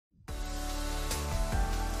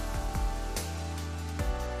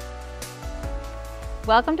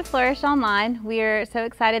Welcome to Flourish Online. We are so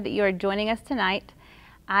excited that you are joining us tonight.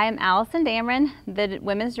 I am Allison Dameron, the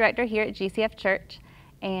Women's Director here at GCF Church,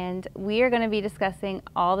 and we are going to be discussing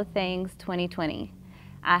all the things 2020.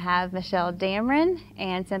 I have Michelle Dameron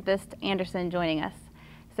and Tempest Anderson joining us.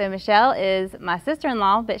 So Michelle is my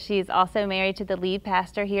sister-in-law, but she's also married to the lead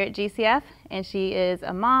pastor here at GCF, and she is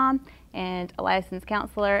a mom and a licensed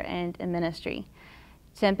counselor and in ministry.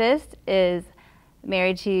 Tempest is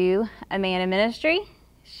married to a man in ministry.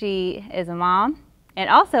 She is a mom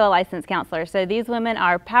and also a licensed counselor. So these women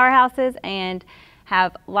are powerhouses and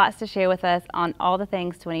have lots to share with us on all the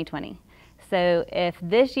things 2020. So if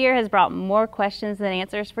this year has brought more questions than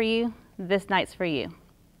answers for you, this night's for you.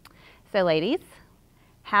 So ladies,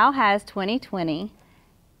 how has 2020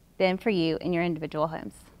 been for you in your individual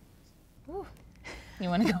homes? Ooh. You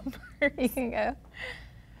want to go first? You can go.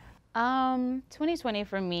 2020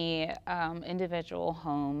 for me, individual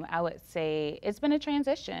home, I would say it's been a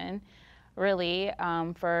transition, really.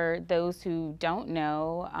 For those who don't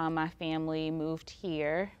know, my family moved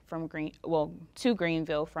here from to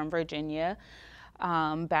Greenville from Virginia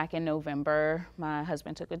back in November. My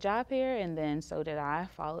husband took a job here, and then so did I.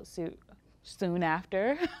 Followed suit soon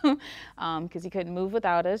after because he couldn't move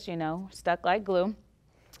without us, you know, stuck like glue.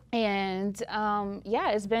 And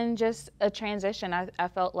yeah, it's been just a transition. I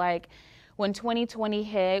felt like when 2020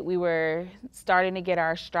 hit, we were starting to get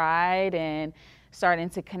our stride and starting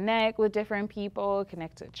to connect with different people,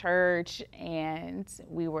 connect to church, and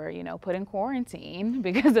we were, you know, put in quarantine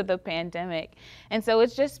because of the pandemic. And so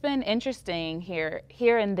it's just been interesting here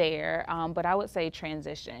and there, but I would say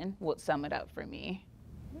transition would sum it up for me.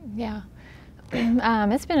 Yeah,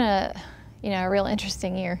 it's been a real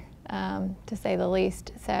interesting year. To say the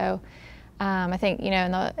least. So I think,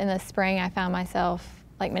 in the spring I found myself,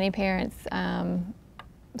 like many parents,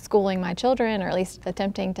 schooling my children, or at least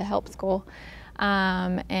attempting to help school,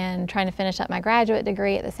 and trying to finish up my graduate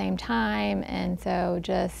degree at the same time. And so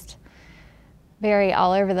just very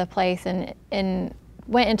all over the place and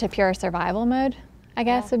went into pure survival mode, I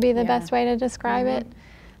guess would be the best way to describe it.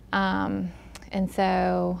 And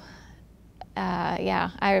so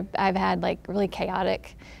I've had like really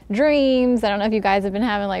chaotic dreams. I don't know if you guys have been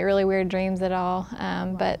having like really weird dreams at all,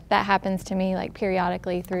 but that happens to me like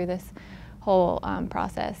periodically through this whole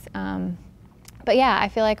process. But yeah, I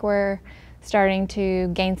feel like we're starting to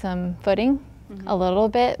gain some footing a little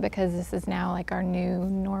bit, because this is now like our new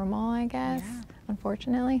normal, I guess,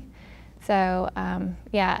 unfortunately. So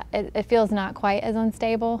yeah, it feels not quite as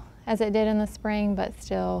unstable as it did in the spring, but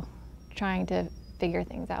still trying to figure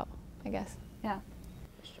things out, I guess. Yeah.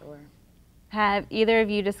 For sure. Have either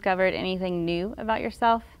of you discovered anything new about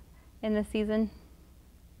yourself in this season?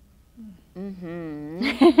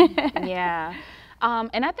 Yeah.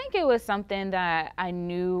 And I think it was something that I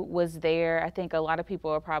knew was there. I think a lot of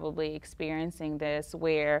people are probably experiencing this,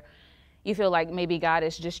 where you feel like maybe God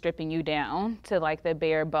is just stripping you down to like the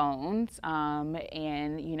bare bones,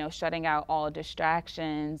 and, shutting out all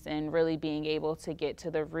distractions and really being able to get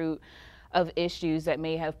to the root of issues that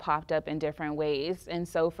may have popped up in different ways. And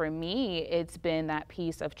so for me, it's been that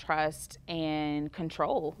piece of trust and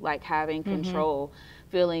control, like having control,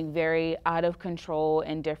 feeling very out of control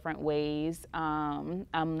in different ways. I'm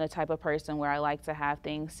the type of person where I like to have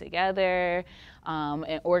things together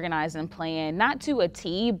and organize and plan, not to a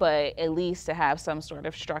T, but at least to have some sort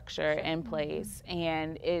of structure in place.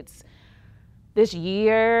 And it's this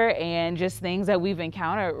year and just things that we've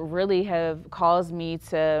encountered really have caused me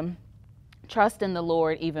to trust in the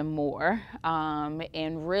Lord even more,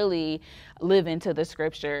 and really live into the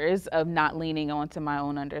scriptures of not leaning onto my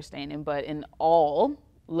own understanding, but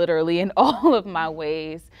literally in all of my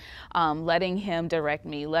ways, letting Him direct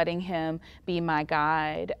me, letting Him be my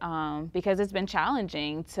guide, because it's been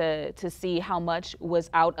challenging to see how much was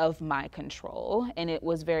out of my control, and it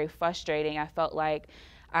was very frustrating. I felt like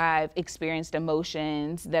I've experienced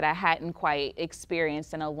emotions that I hadn't quite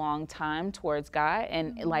experienced in a long time towards God,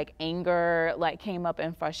 and like anger came up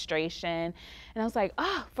in frustration, and I was like,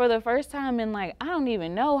 for the first time in I don't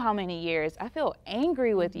even know how many years, I feel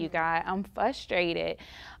angry with you, God. I'm frustrated,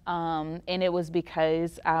 and it was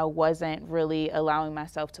because I wasn't really allowing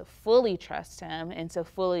myself to fully trust Him and to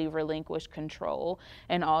fully relinquish control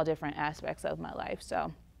in all different aspects of my life.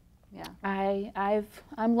 So yeah,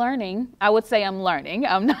 I'm learning. I would say I'm learning.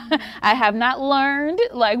 I have not learned,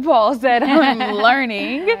 like Paul said, I'm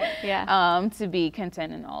learning to be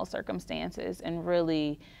content in all circumstances and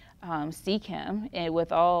really seek Him, and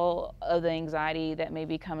with all of the anxiety that may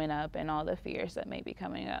be coming up and all the fears that may be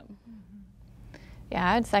coming up.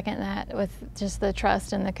 Yeah, I'd second that with just the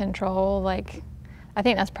trust and the control. I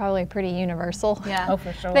think that's probably pretty universal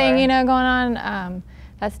for sure. thing, going on.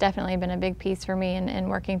 that's definitely been a big piece for me in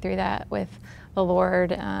working through that with the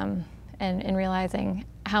Lord, and realizing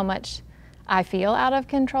how much I feel out of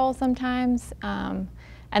control sometimes, and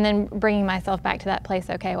then bringing myself back to that place.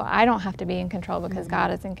 Okay, well, I don't have to be in control because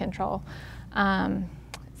God is in control.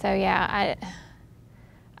 So yeah,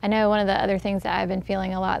 I know one of the other things that I've been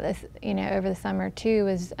feeling a lot this, over the summer too,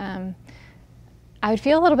 is I would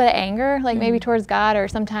feel a little bit of anger, like maybe towards God, or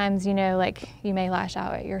sometimes, like you may lash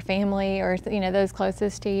out at your family or, those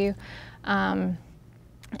closest to you. And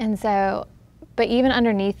so, but even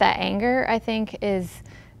underneath that anger, I think, is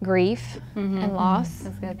grief and loss.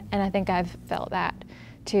 That's good. And I think I've felt that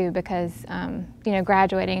too, because,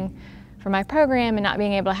 graduating from my program and not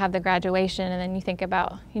being able to have the graduation, and then you think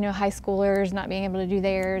about, high schoolers not being able to do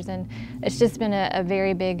theirs, and it's just been a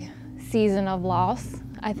very big season of loss,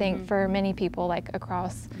 I think, for many people, like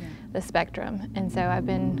across the spectrum. And so I've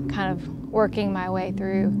been kind of working my way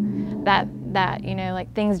through that,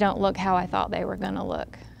 like things don't look how I thought they were going to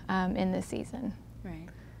look in this season. Right.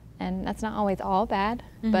 And that's not always all bad,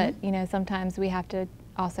 but, sometimes we have to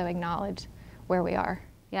also acknowledge where we are.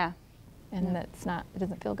 Yeah. And it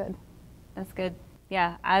doesn't feel good. That's good.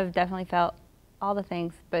 Yeah, I've definitely felt all the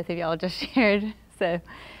things both of y'all just shared. So,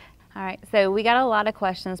 all right. So we got a lot of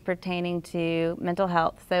questions pertaining to mental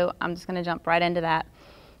health. So I'm just going to jump right into that.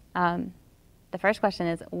 The first question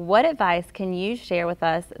is, what advice can you share with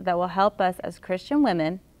us that will help us as Christian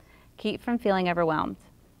women keep from feeling overwhelmed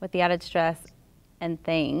with the added stress and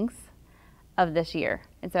things of this year?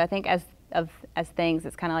 And so I think as things,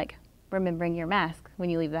 it's kind of like remembering your mask when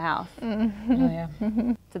you leave the house. Oh, yeah.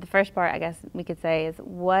 So the first part, I guess we could say, is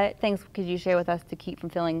what things could you share with us to keep from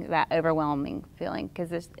feeling that overwhelming feeling?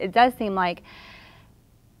 Because it does seem like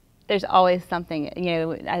there's always something,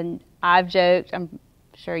 and I've joked, I'm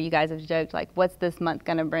sure you guys have joked, like, what's this month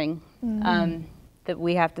going to bring that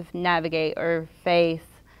we have to navigate or face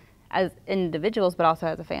as individuals, but also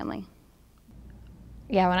as a family?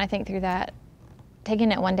 Yeah, when I think through that,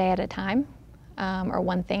 taking it one day at a time, or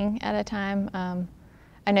one thing at a time.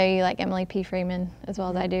 I know you like Emily P. Freeman as well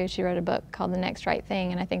as I do. She wrote a book called The Next Right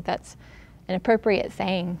Thing, and I think that's an appropriate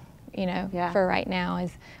saying, for right now,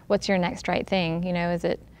 is what's your next right thing? Is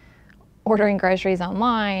it ordering groceries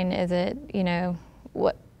online? Is it,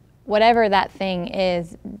 whatever that thing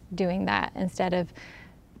is, doing that instead of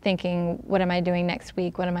thinking, what am I doing next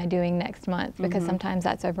week? What am I doing next month? Because sometimes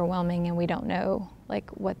that's overwhelming and we don't know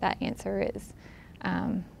what that answer is.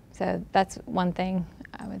 So that's one thing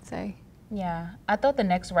I would say. Yeah, I thought The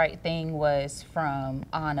Next Right Thing was from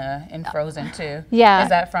Anna in Frozen 2. Yeah. Is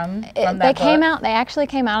that from that book? They actually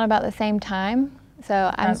came out about the same time.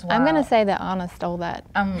 So I'm going to say that Anna stole that.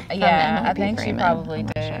 Yeah, I think she probably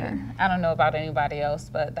did. Sure. I don't know about anybody else,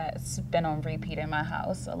 but that's been on repeat in my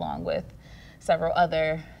house, along with several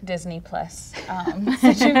other Disney Plus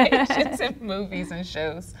situations and movies and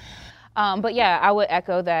shows. But yeah, I would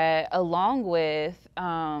echo that, along with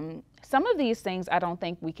some of these things I don't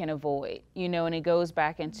think we can avoid, and it goes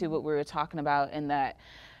back into what we were talking about, in that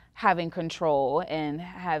having control and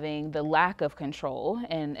having the lack of control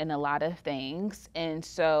in a lot of things. And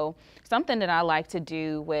so something that I like to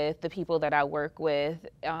do with the people that I work with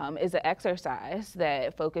is an exercise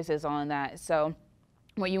that focuses on that. So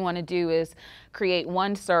what you want to do is create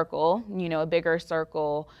one circle, a bigger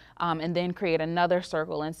circle, and then create another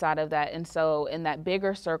circle inside of that. And so in that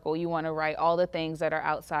bigger circle, you want to write all the things that are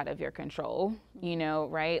outside of your control,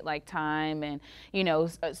 right? Like time and,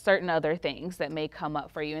 certain other things that may come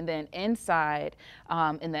up for you. And then inside,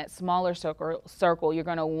 in that smaller circle, you're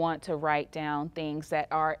going to want to write down things that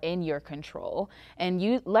are in your control, and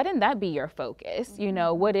you letting that be your focus.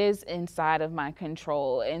 What is inside of my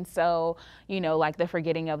control? And so, like the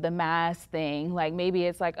forgetting of the mask thing, like maybe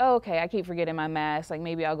it's like, oh, okay, I keep forgetting my mask. Like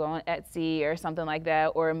maybe I'll go on Etsy or something like that,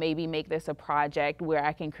 or maybe make this a project where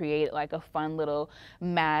I can create like a fun little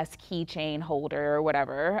mask keychain holder or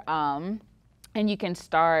whatever. And you can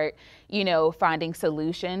start, finding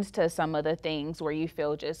solutions to some of the things where you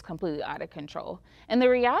feel just completely out of control. And the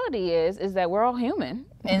reality is that we're all human.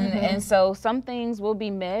 And so some things will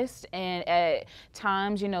be missed. And at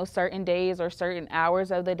times, certain days or certain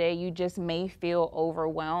hours of the day, you just may feel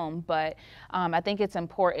overwhelmed. But I think it's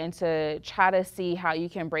important to try to see how you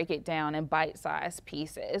can break it down in bite-sized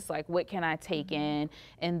pieces. Like, what can I take in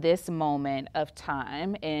this moment of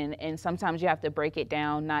time? And sometimes you have to break it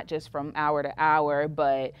down, not just from hour to hour,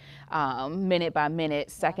 but minute by minute,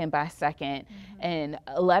 second by second, and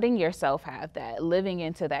letting yourself have that, living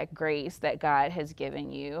into that grace that God has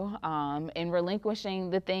given you, and relinquishing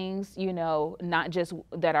the things, not just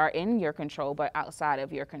that are in your control, but outside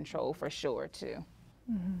of your control for sure too.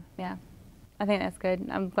 Yeah, I think that's good.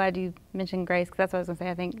 I'm glad you mentioned grace, because that's what I was going to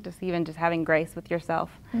say. I think just having grace with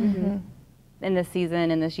yourself in this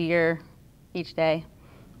season, in this year, each day.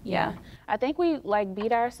 Yeah. I think we like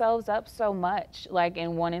beat ourselves up so much, like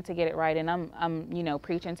in wanting to get it right. And I'm, you know,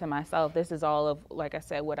 preaching to myself. This is all of, like I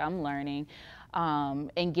said, what I'm learning,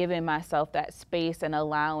 and giving myself that space and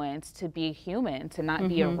allowance to be human, to not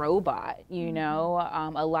be a robot. You know,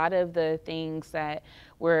 a lot of the things that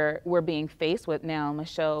we're being faced with now.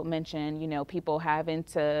 Michelle mentioned, you know, people having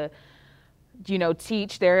to, you know,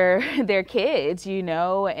 teach their kids, you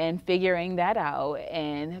know, and figuring that out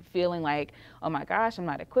and feeling like, oh my gosh, I'm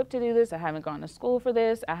not equipped to do this. I haven't gone to school for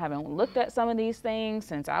this. I haven't looked at some of these things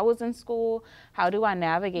since I was in school. How do I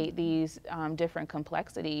navigate these different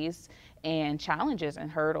complexities and challenges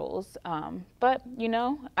and hurdles? But, you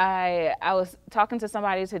know, I was talking to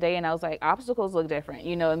somebody today and I was like, obstacles look different.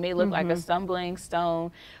 You know, it may look like a stumbling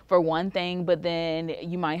stone for one thing, but then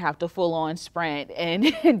you might have to full on sprint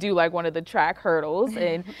and do like one of the track hurdles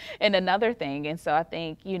and another thing. And so I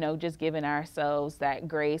think, you know, just giving ourselves that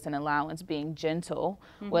grace and allowance, being gentle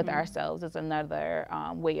with ourselves is another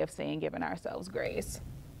way of saying giving ourselves grace.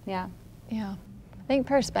 Yeah. Yeah. I think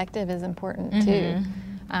perspective is important too.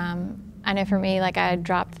 I know for me, like I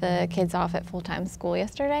dropped the kids off at full-time school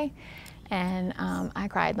yesterday, and I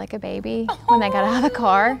cried like a baby when they got out of the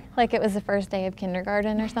car, like it was the first day of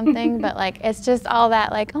kindergarten or something. But like it's just all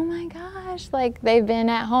that, like, oh my gosh, like they've been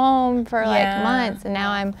at home for like months, and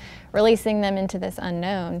now I'm releasing them into this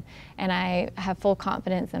unknown. And I have full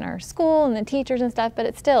confidence in our school and the teachers and stuff, but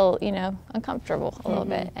it's still, you know, uncomfortable a little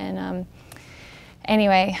bit. And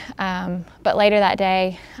anyway, but later that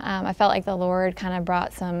day, I felt like the Lord kind of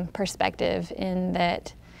brought some perspective in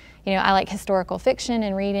that, you know, I like historical fiction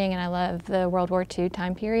and reading, and I love the World War II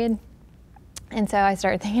time period. And so I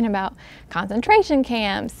started thinking about concentration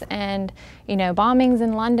camps and, you know, bombings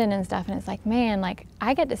in London and stuff. And it's like, man, like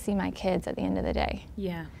I get to see my kids at the end of the day.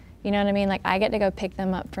 Yeah. You know what I mean? Like I get to go pick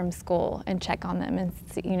them up from school and check on them and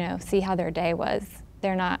see, you know, see how their day was.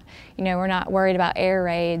 They're not, you know, we're not worried about air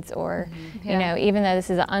raids or, you know, even though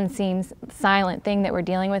this is an unseen, silent thing that we're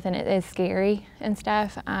dealing with and it is scary and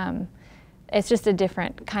stuff, it's just a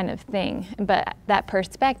different kind of thing. But that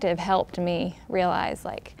perspective helped me realize,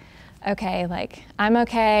 like, okay, like, I'm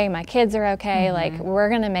okay, my kids are okay, like, we're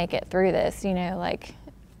gonna make it through this, you know, like,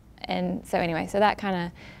 and so anyway, so that kind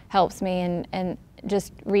of helps me and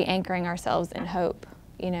just re-anchoring ourselves in hope,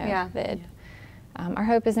 you know, that our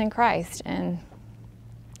hope is in Christ, and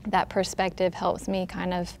that perspective helps me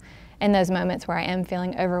kind of in those moments where I am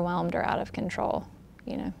feeling overwhelmed or out of control,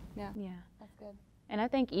 you know. Yeah. That's good. And I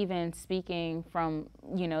think even speaking from,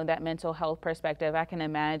 you know, that mental health perspective, I can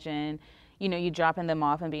imagine, you know, you dropping them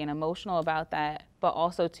off and being emotional about that, but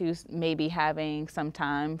also to maybe having some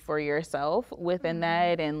time for yourself within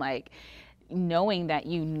that, and like knowing that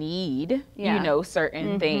you need, you know,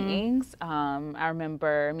 certain things. I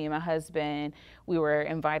remember me and my husband, we were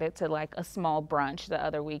invited to like a small brunch the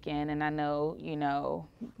other weekend, and I know, you know,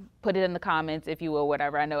 put it in the comments if you will,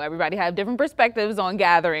 whatever. I know everybody have different perspectives on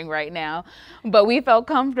gathering right now, but we felt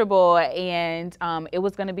comfortable, and it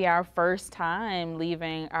was going to be our first time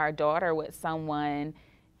leaving our daughter with someone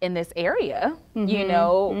in this area, you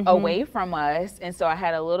know, away from us. And so I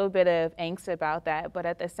had a little bit of angst about that. But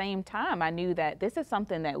at the same time, I knew that this is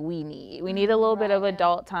something that we need. We need a little bit of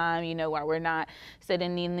adult time, you know, while we're not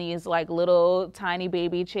sitting in these like little tiny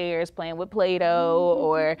baby chairs playing with Play-Doh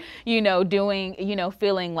or, you know, doing, you know,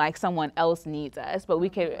 feeling like someone else needs us. But we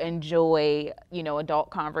could enjoy, you know, adult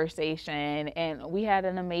conversation. And we had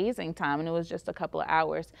an amazing time. And it was just a couple of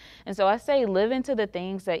hours. And so I say live into the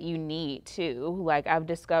things that you need too. Like I've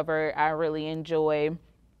discovered I really enjoy,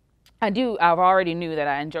 I've already knew that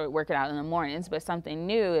I enjoyed working out in the mornings, but something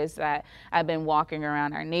new is that I've been walking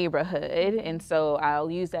around our neighborhood. And so I'll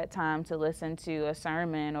use that time to listen to a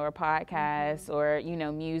sermon or a podcast or, you know,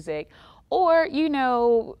 music. Or, you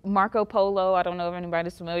know, Marco Polo, I don't know if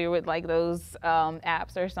anybody's familiar with like those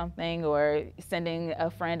apps or something, or sending a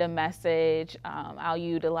friend a message. I'll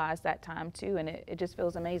utilize that time too, and it just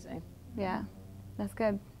feels amazing. Yeah, that's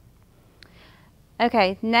good.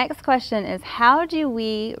 Okay, next question is, how do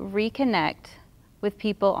we reconnect with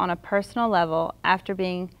people on a personal level after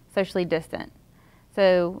being socially distant?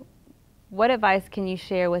 So what advice can you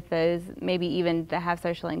share with those maybe even that have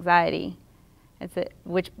social anxiety,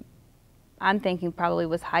 which I'm thinking probably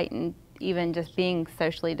was heightened even just being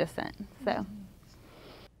socially distant? So.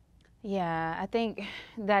 Yeah, I think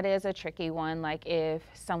that is a tricky one. Like if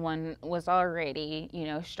someone was already, you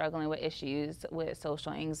know, struggling with issues with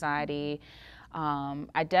social anxiety,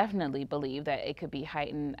 I definitely believe that it could be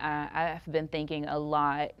heightened. I've been thinking a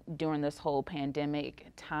lot during this whole pandemic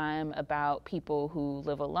time about people who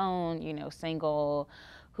live alone, you know, single,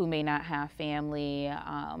 who may not have family,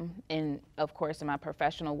 and of course in my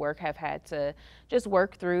professional work have had to just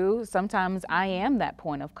work through. Sometimes I am that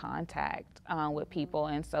point of contact with people,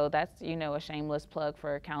 and so that's, you know, a shameless plug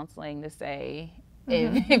for counseling to say,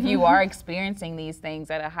 if you are experiencing these things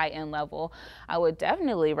at a heightened level, I would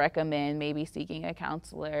definitely recommend maybe seeking a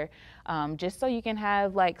counselor, just so you can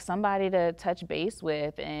have like somebody to touch base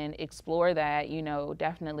with and explore that, you know,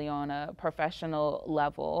 definitely on a professional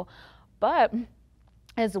level. But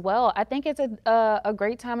as well, I think it's a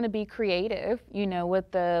great time to be creative, you know,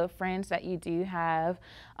 with the friends that you do have.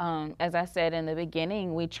 As I said in the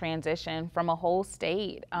beginning, we transitioned from a whole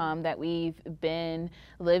state that we've been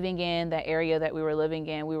living in, the area that we were living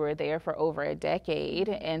in. We were there for over a decade.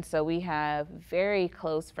 And so we have very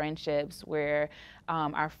close friendships where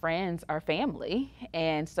our friends are family.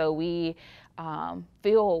 And so we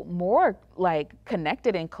feel more like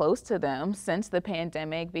connected and close to them since the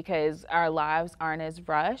pandemic because our lives aren't as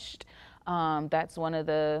rushed. That's one of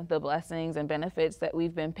the blessings and benefits that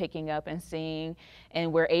we've been picking up and seeing,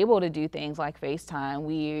 and we're able to do things like FaceTime.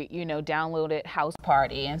 We, you know, downloaded House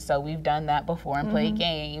Party, and so we've done that before and played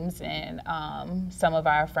games, and some of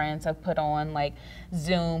our friends have put on like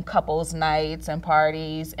Zoom couples nights and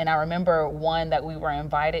parties, and I remember one that we were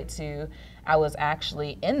invited to. I was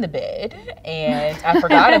actually in the bed and I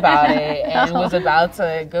forgot about it and was about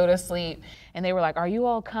to go to sleep. And they were like, "Are you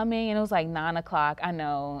all coming?" And it was like 9 o'clock. I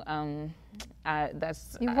know.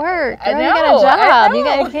 You work. I know, you got a job. I You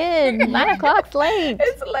got know. a kid. 9 o'clock's late.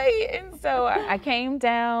 It's late. And so I came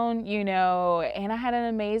down, you know, and I had an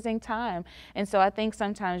amazing time. And so I think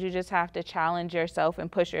sometimes you just have to challenge yourself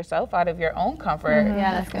and push yourself out of your own comfort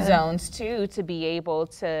zones too, to be able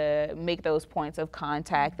to make those points of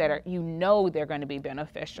contact that are, you know, they're going to be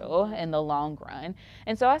beneficial in the long run.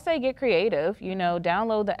 And so I say get creative, you know,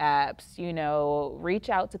 download the apps, you know, reach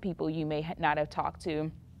out to people you may not have talked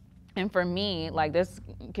to. And for me, like this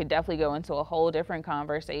could definitely go into a whole different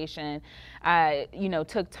conversation. I, you know,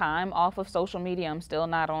 took time off of social media. I'm still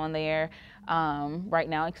not on there right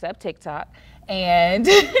now except TikTok. And,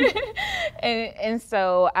 and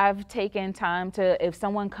so I've taken time to, if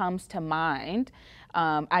someone comes to mind,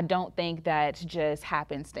 I don't think that's just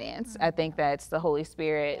happenstance. I think that's the Holy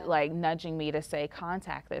Spirit like nudging me to say,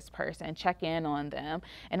 contact this person, check in on them.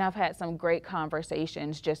 And I've had some great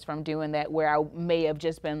conversations just from doing that where I may have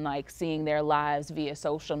just been like seeing their lives via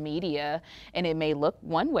social media and it may look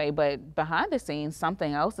one way, but behind the scenes,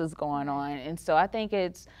 something else is going on. And so I think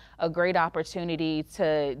it's a great opportunity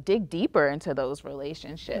to dig deeper into those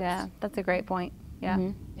relationships. Yeah, that's a great point.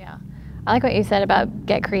 Yeah. Yeah. I like what you said about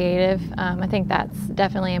get creative. I think that's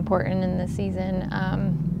definitely important in this season.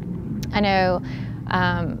 I know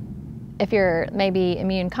if you're maybe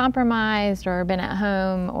immune compromised or been at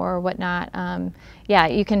home or whatnot, yeah,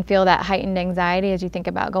 you can feel that heightened anxiety as you think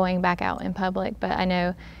about going back out in public. But I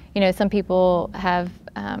know, you know, some people have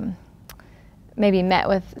maybe met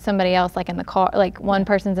with somebody else like in the car, like one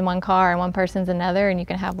person's in one car and one person's another, and you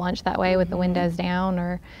can have lunch that way with the windows down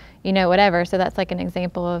or, you know, whatever. So that's like an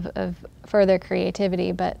example of further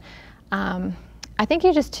creativity. But I think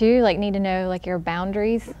you just too like need to know like your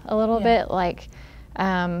boundaries a little bit, like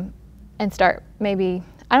and start maybe,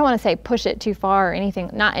 I don't want to say push it too far or anything,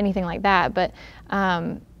 not anything like that, but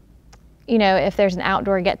you know, if there's an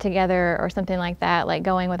outdoor get together or something like that, like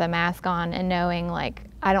going with a mask on and knowing like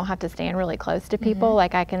I don't have to stand really close to people,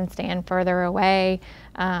 like I can stand further away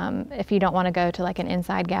if you don't want to go to like an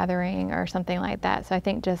inside gathering or something like that. So I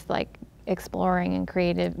think just like exploring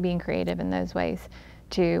and being creative in those ways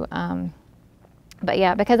too. But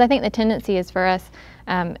yeah, because I think the tendency is for us,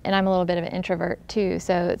 and I'm a little bit of an introvert too,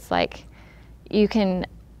 so it's like you can,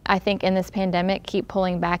 I think in this pandemic, keep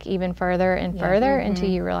pulling back even further and further until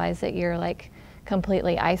you realize that you're like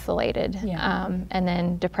completely isolated. And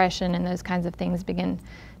then depression and those kinds of things begin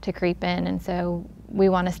to creep in. And so we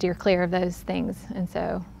want to steer clear of those things. And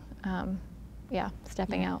so,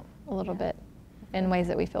 stepping out a little bit in ways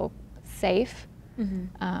that we feel safe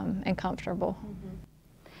and comfortable.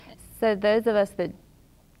 So those of us that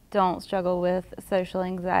don't struggle with social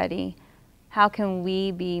anxiety, how can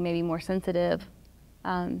we be maybe more sensitive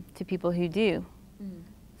to people who do,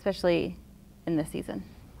 especially in this season?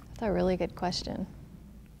 That's a really good question.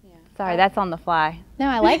 Sorry, that's on the fly. No,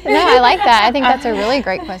 I like that. I think that's a really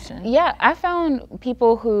great question. Yeah, I found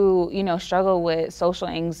people who, struggle with social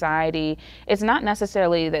anxiety, it's not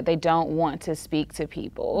necessarily that they don't want to speak to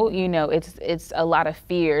people. It's a lot of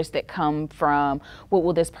fears that come from, what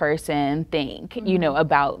will this person think,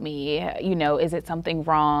 about me? Is it something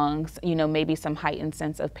wrong? Maybe some heightened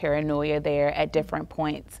sense of paranoia there at different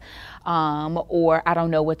points. Or I don't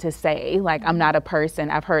know what to say. Like, I'm not a person,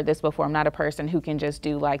 I've heard this before, I'm not a person who can just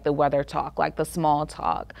do like the weather talk, like the small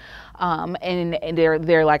talk. And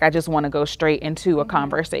they're like, I just want to go straight into a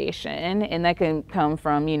conversation. And that can come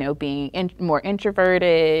from, being more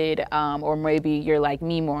introverted, or maybe you're like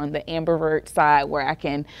me, more on the ambivert side where I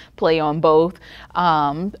can play on both.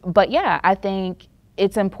 But yeah, I think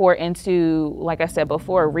it's important to, like I said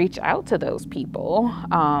before, reach out to those people.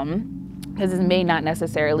 Because it may not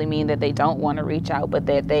necessarily mean that they don't want to reach out, but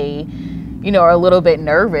that they, are a little bit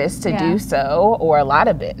nervous to do so, or a lot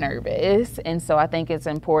of bit nervous. And so I think it's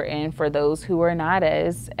important for those who are not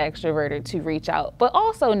as extroverted to reach out, but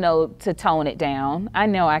also know to tone it down. I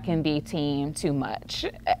know I can be team too much,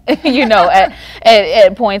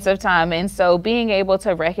 at points of time. And so being able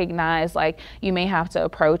to recognize, like, you may have to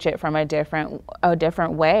approach it from a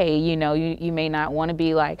different way. You may not want to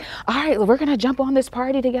be like, all right, we're going to jump on this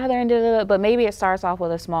party together, and but maybe it starts off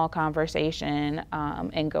with a small conversation,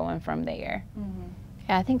 and going from there. Mm-hmm.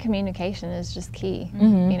 Yeah, I think communication is just key.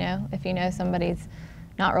 If somebody's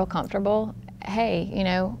not real comfortable, hey,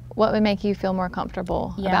 what would make you feel more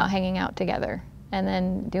comfortable about hanging out together, and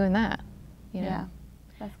then doing that. Yeah,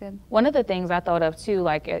 that's good. One of the things I thought of too,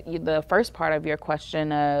 like the first part of your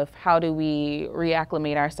question of how do we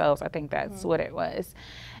reacclimate ourselves, I think that's what it was.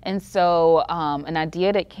 And so an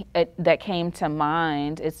idea that came to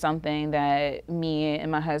mind is something that me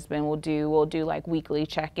and my husband will do. We'll do like weekly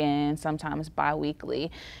check-ins, sometimes bi-weekly.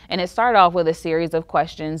 And it started off with a series of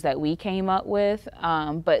questions that we came up with,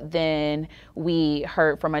 but then we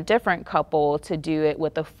heard from a different couple to do it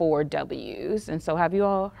with the 4 W's. And so have you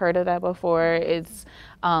all heard of that before? It's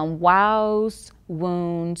wows,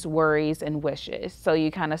 wounds, worries, and wishes. So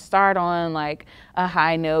you kind of start on like a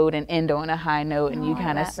high note and end on a high note, and you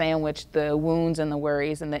kind of sandwich the wounds and the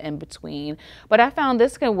worries and the in-between. But I found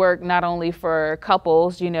this can work not only for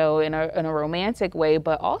couples, in a romantic way,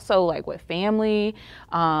 but also like with family.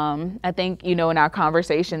 I think, in our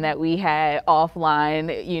conversation that we had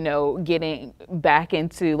offline, getting back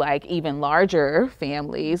into like even larger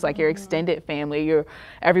families, like your extended family,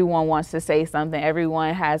 everyone wants to say something,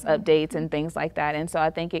 everyone has updates and things like that. And so I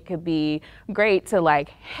think it could be great to like,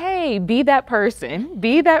 hey, be that person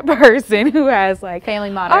who has like family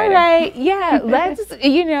moderator. All right, yeah, let's,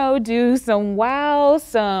 do some wow,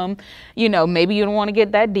 maybe you don't want to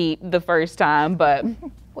get that deep the first time, but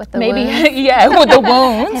with the maybe wounds. Yeah, with the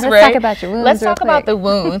wounds. Let's right? talk about your wounds. Let's real talk about quick. the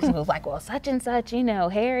wounds. It was like, well, such and such,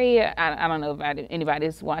 Harry. I don't know if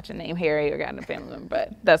anybody's watching named Harry or got a family member,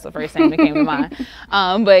 but that's the first name that came to mind.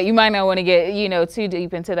 But you might not want to get too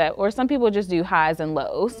deep into that. Or some people just do highs and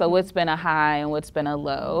lows. So what's been a high and what's been a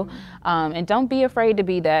low, and don't be afraid to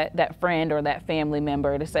be that friend or that family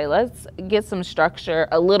member to say, let's get some structure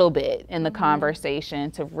a little bit in the conversation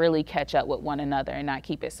to really catch up with one another and not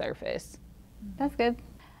keep it surface. That's good.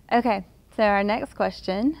 Okay. So our next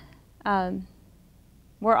question,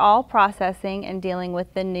 we're all processing and dealing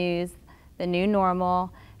with the news, the new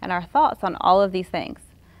normal, and our thoughts on all of these things.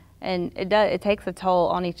 And it takes a toll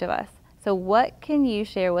on each of us. So what can you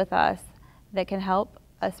share with us that can help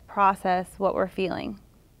us process what we're feeling?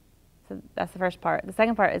 So that's the first part. The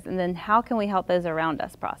second part is, and then how can we help those around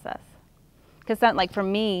us process? Because like for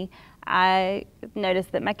me, I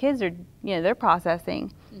noticed that my kids are, they're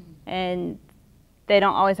processing, and they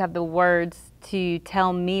don't always have the words to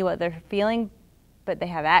tell me what they're feeling, but they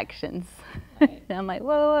have actions. Right. And I'm like,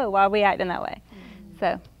 whoa, why are we acting that way?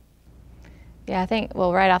 So. Yeah, I think,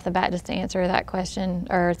 right off the bat, just to answer that question,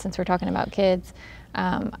 or since we're talking about kids,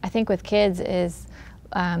 I think with kids is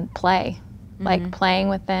play. Like playing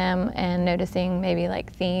with them and noticing maybe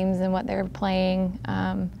like themes in what they're playing.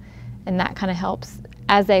 And that kind of helps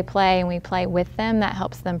as they play and we play with them, that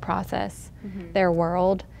helps them process their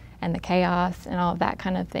world and the chaos and all of that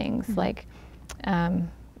kind of things. Like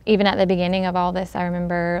even at the beginning of all this, I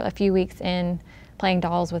remember a few weeks in playing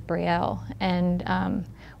dolls with Brielle, and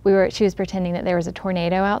she was pretending that there was a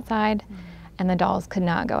tornado outside and the dolls could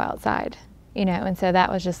not go outside, and so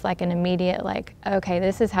that was just like an immediate like, okay,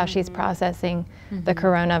 this is how she's processing the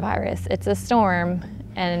coronavirus. It's a storm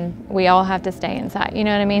and we all have to stay inside, you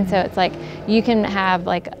know what I mean? So it's like you can have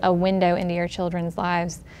like a window into your children's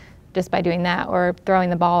lives just by doing that, or throwing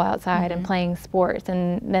the ball outside and playing sports,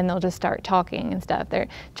 and then they'll just start talking and stuff.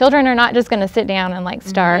 Children are not just going to sit down and like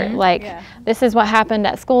start this is what happened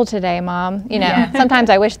at school today, Mom. You know, sometimes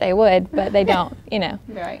I wish they would, but they don't. You know,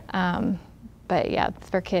 Right. But yeah,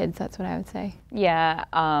 for kids, that's what I would say. Yeah,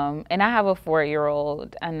 and I have a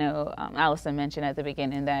 4-year-old. I know Allison mentioned at the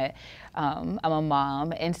beginning that I'm a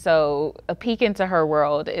mom, and so a peek into her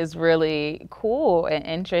world is really cool and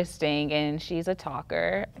interesting, and she's a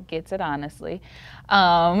talker, gets it honestly.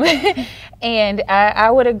 And I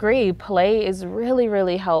would agree, play is really,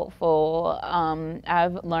 really helpful.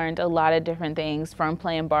 I've learned a lot of different things from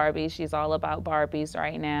playing Barbies. She's all about Barbies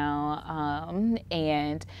right now,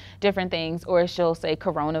 and different things, or she'll say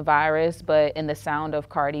coronavirus, but in the sound of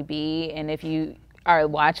Cardi B. And if you are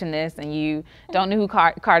watching this and you don't know who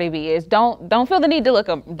Cardi B is, don't feel the need to look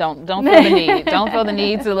up. Don't feel the need. Don't feel the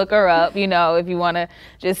need to look her up. You know, if you want to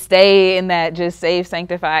just stay in that just saved,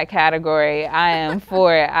 sanctified category, I am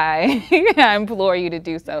for it. I implore you to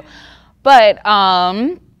do so. But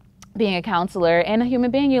being a counselor and a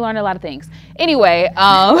human being, you learn a lot of things. Anyway,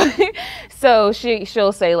 so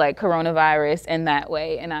she'll say like coronavirus in that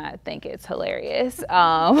way, and I think it's hilarious.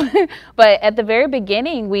 But at the very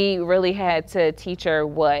beginning, we really had to teach her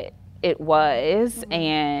what it was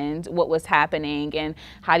and what was happening, and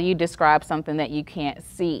how do you describe something that you can't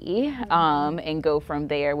see, and go from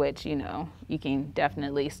there, which, you know, you can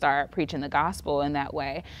definitely start preaching the gospel in that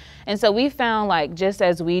way. And so we found, like, just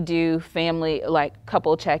as we do family, like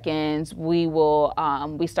couple check-ins, we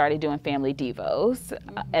started doing family devos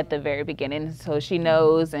at the very beginning. So she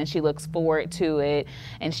knows and she looks forward to it,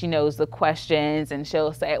 and she knows the questions, and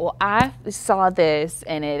she'll say, well, I saw this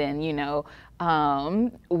in it, and, you know,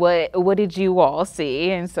 what did you all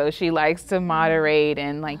see? And so she likes to moderate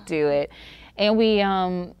and like do it. And we,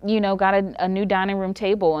 you know, got a new dining room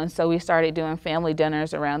table, and so we started doing family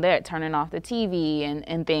dinners around there, turning off the TV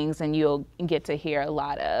and things, and you'll get to hear a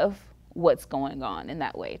lot of what's going on in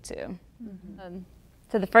that way too.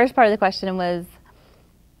 So the first part of the question was,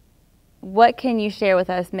 what can you share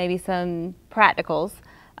with us, maybe some practicals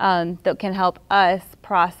that can help us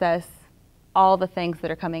process all the things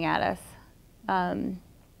that are coming at us? I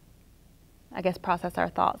guess process our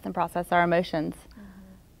thoughts and process our emotions,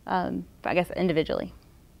 I guess individually.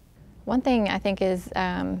 One thing I think is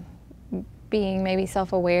being maybe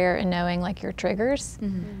self-aware and knowing like your triggers.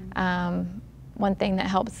 One thing that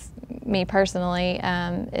helps me personally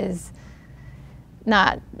is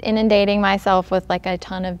not inundating myself with like a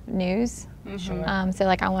ton of news. So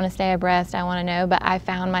like I want to stay abreast, I want to know, but I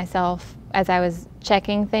found myself as I was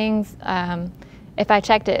checking things, if I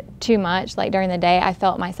checked it too much, like during the day, I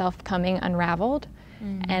felt myself coming unraveled,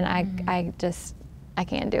 and I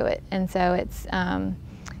can't do it. And so it's,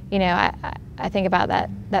 you know, I think about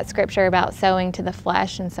that scripture about sowing to the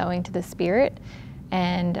flesh and sowing to the spirit,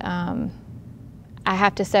 and I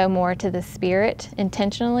have to sow more to the spirit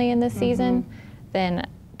intentionally in this season than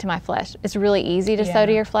to my flesh. It's really easy to sow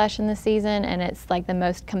to your flesh in this season, and it's like the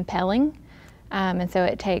most compelling, and so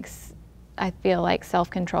it takes, I feel like,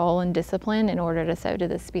 self-control and discipline in order to sow to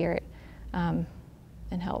the spirit, and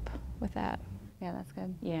help with that. Yeah, that's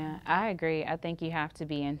good. Yeah, I agree. I think you have to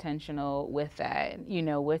be intentional with that, you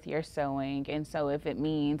know, with your sewing. And so if it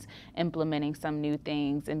means implementing some new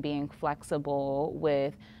things and being flexible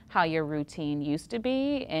with how your routine used to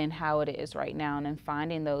be and how it is right now, and then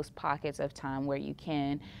finding those pockets of time where you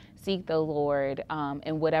can seek the Lord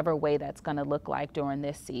in whatever way that's going to look like during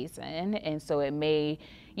this season. And so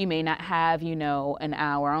you may not have, you know, an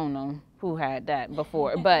hour, I don't know who had that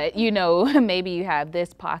before, but, you know, maybe you have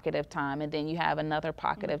this pocket of time, and then you have another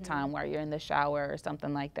pocket of time where you're in the shower or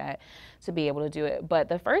something like that to be able to do it. But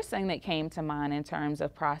the first thing that came to mind in terms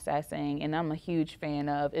of processing, and I'm a huge fan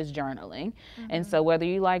of, is journaling. And so whether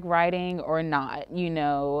you like writing or not, you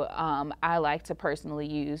know, I like to personally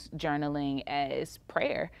use journaling as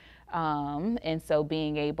prayer. And so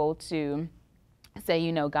being able to say,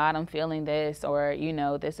 you know, God, I'm feeling this, or, you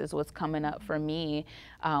know, this is what's coming up for me,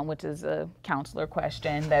 which is a counselor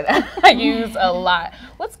question that I use a lot.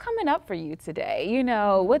 What's coming up for you today? You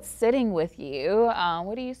know, what's sitting with you?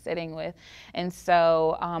 What are you sitting with? And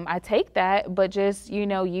so I take that, but just, you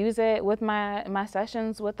know, use it with my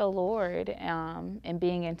sessions with the Lord, and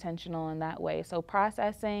being intentional in that way. So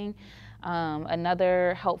processing.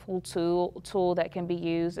 Another helpful tool that can be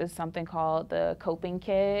used is something called the coping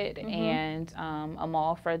kit, and I'm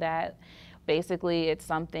all for that. Basically, it's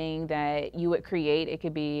something that you would create. It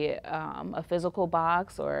could be a physical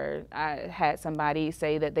box, or I had somebody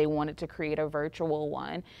say that they wanted to create a virtual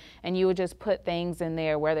one. And you would just put things in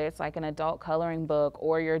there, whether it's like an adult coloring book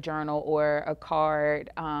or your journal or a card,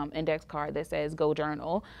 index card that says Go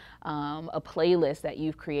Journal, a playlist that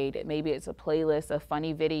you've created. Maybe it's a playlist of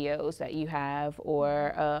funny videos that you have,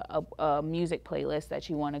 or a music playlist that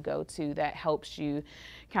you want to go to that helps you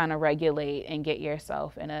kind of regulate and get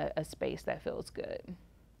yourself in a space that feels good.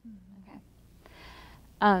 Okay.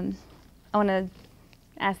 I want to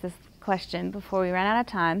ask this question before we run out of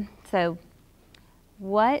time. So,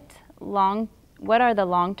 what are the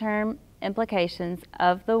long-term implications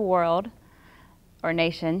of the world or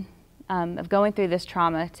nation of going through this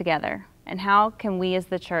trauma together, and how can we as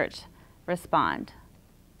the church respond,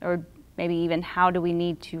 or maybe even how do we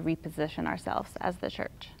need to reposition ourselves as the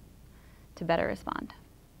church to better respond?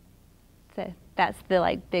 So that's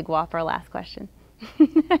the big whopper last question.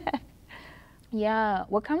 Yeah,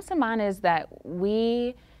 what comes to mind is that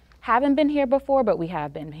we haven't been here before, but we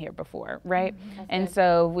have been here before, right? And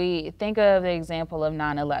so we think of the example of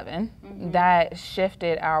 9/11. That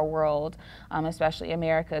shifted our world, especially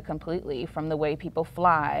America, completely, from the way people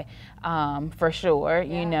fly, for sure,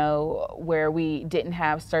 you know, where we didn't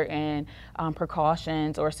have certain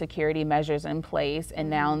precautions or security measures in place,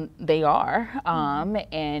 and now they are.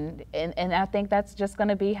 And I think that's just going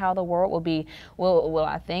to be how the world will be. Will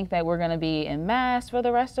I think that we're going to be in mass for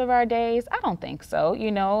the rest of our days? I don't think so.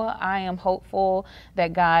 You know, I am hopeful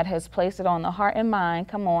that God has placed it on the heart and mind,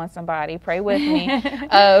 come on somebody, pray with me,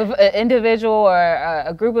 of an individual or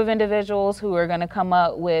a group of individuals who are going to come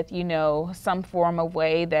up with, you know, some form of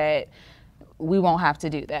way that we won't have to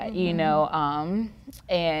do that, you know,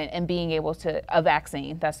 and being able to, a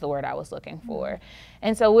vaccine, that's the word I was looking for.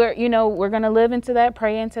 And so we're going to live into that,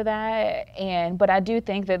 pray into that. But I do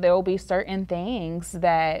think that there will be certain things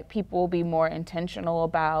that people will be more intentional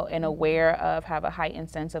about and aware of, have a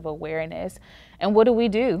heightened sense of awareness. And what do we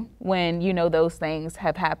do when, you know, those things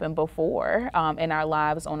have happened before in our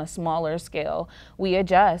lives on a smaller scale? We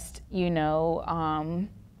adjust, you know,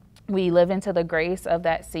 we live into the grace of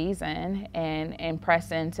that season and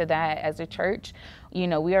press into that as a church. You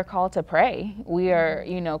know, we are called to pray. We are,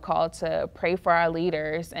 you know, called to pray for our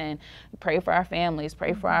leaders and pray for our families,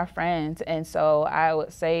 pray for our friends. And so I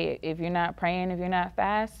would say, if you're not praying, if you're not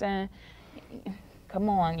fasting, come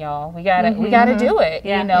on, y'all. We gotta do it.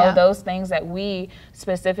 You know, those things that we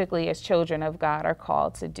specifically as children of God are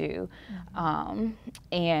called to do,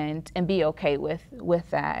 and be okay with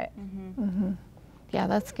that. Yeah,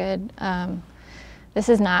 that's good. This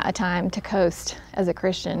is not a time to coast as a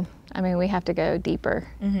Christian. I mean, we have to go deeper.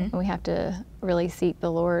 And we have to really seek the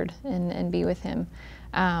Lord and be with Him.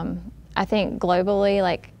 I think globally,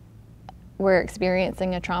 like, we're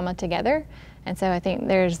experiencing a trauma together. And so I think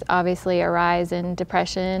there's obviously a rise in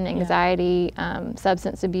depression, anxiety,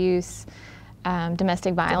 substance abuse,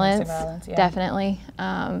 domestic violence, definitely.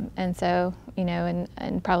 And so, you know,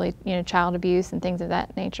 and probably, you know, child abuse and things of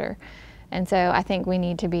that nature. And so I think we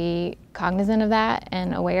need to be cognizant of that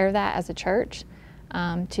and aware of that as a church,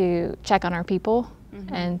 to check on our people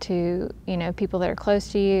and to, you know, people that are close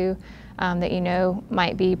to you, that you know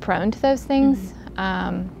might be prone to those things.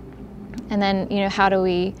 And then, you know, how do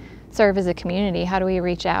we serve as a community? How do we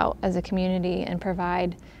reach out as a community and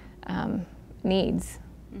provide needs,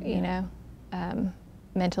 you know,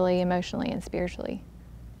 mentally, emotionally, and spiritually?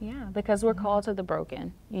 Yeah, because we're called to the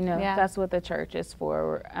broken, you know, that's what the church is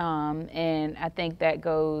for. And I think that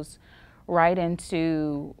goes right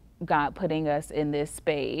into God putting us in this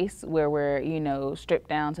space where we're, you know, stripped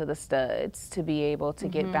down to the studs to be able to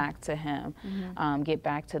get back to Him, get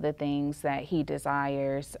back to the things that He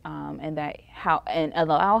desires, and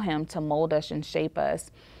allow Him to mold us and shape us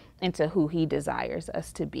into who He desires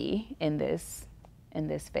us to be in this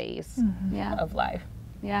phase of life.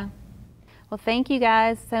 Yeah. Well, thank you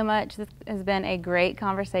guys so much. This has been a great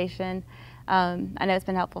conversation. I know it's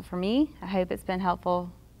been helpful for me. I hope it's been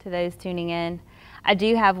helpful to those tuning in. I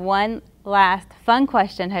do have one last fun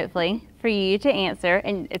question, hopefully, for you to answer,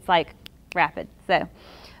 and it's like rapid. So,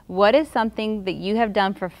 what is something that you have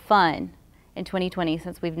done for fun in 2020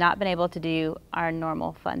 since we've not been able to do our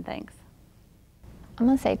normal fun things? I'm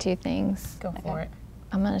going to say two things. Go for it.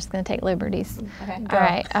 I'm just going to take liberties. Okay. All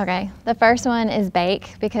right. Okay. The first one is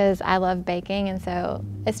bake, because I love baking, and so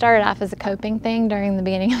it started off as a coping thing during the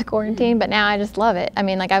beginning of the quarantine, but now I just love it. I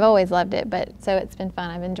mean, like, I've always loved it, but so it's been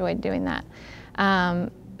fun. I've enjoyed doing that.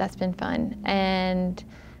 That's been fun. And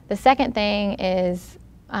the second thing is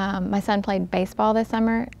my son played baseball this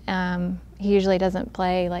summer. He usually doesn't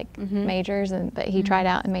play like majors, but he tried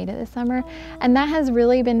out and made it this summer. And that has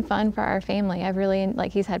really been fun for our family. I've really,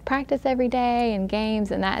 like, he's had practice every day and games,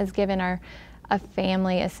 and that has given a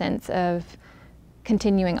family a sense of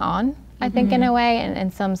continuing on, I think, in a way,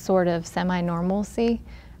 and some sort of semi-normalcy.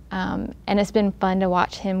 And it's been fun to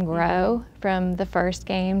watch him grow from the first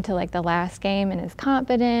game to like the last game, and his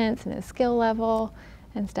confidence and his skill level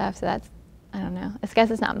and stuff. So that's, I don't know, I guess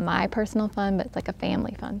it's not my personal fun, but it's like a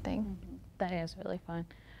family fun thing. That is really fun.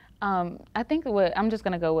 I think I'm just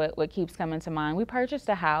gonna go with what keeps coming to mind. We purchased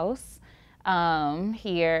a house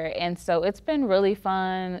here, and so it's been really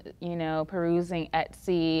fun, you know, perusing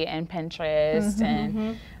Etsy and Pinterest,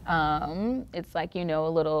 and it's like, you know, a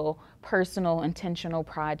little personal, intentional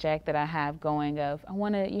project that I have going of, I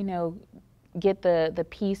want to, you know, get the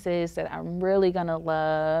pieces that I'm really gonna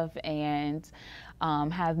love, and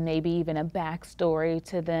have maybe even a backstory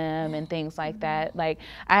to them and things like that. Like,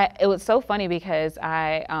 it was so funny because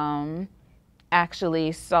I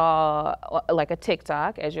actually saw like a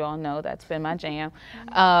TikTok, as you all know, that's been my jam.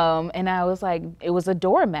 And I was like, it was a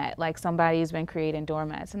doormat, like somebody's been creating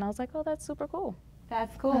doormats. And I was like, oh, that's super cool.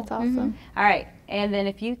 That's cool. That's awesome. All right, and then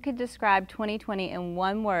if you could describe 2020 in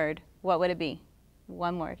one word, what would it be?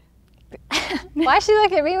 One word. Why she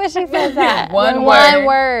look at me when she says that? One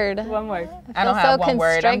word. One word. I don't so have one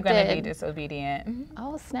word. I'm going to be constricted. disobedient.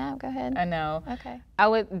 Oh, snap. Go ahead. I know. Okay. I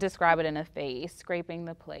would describe it in a phase, scraping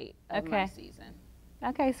the plate of my season.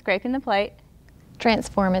 Okay, scraping the plate.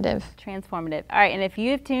 Transformative. Transformative. All right, and if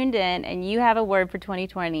you have tuned in and you have a word for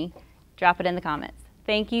 2020, drop it in the comments.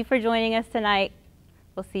 Thank you for joining us tonight.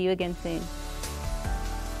 We'll see you again soon.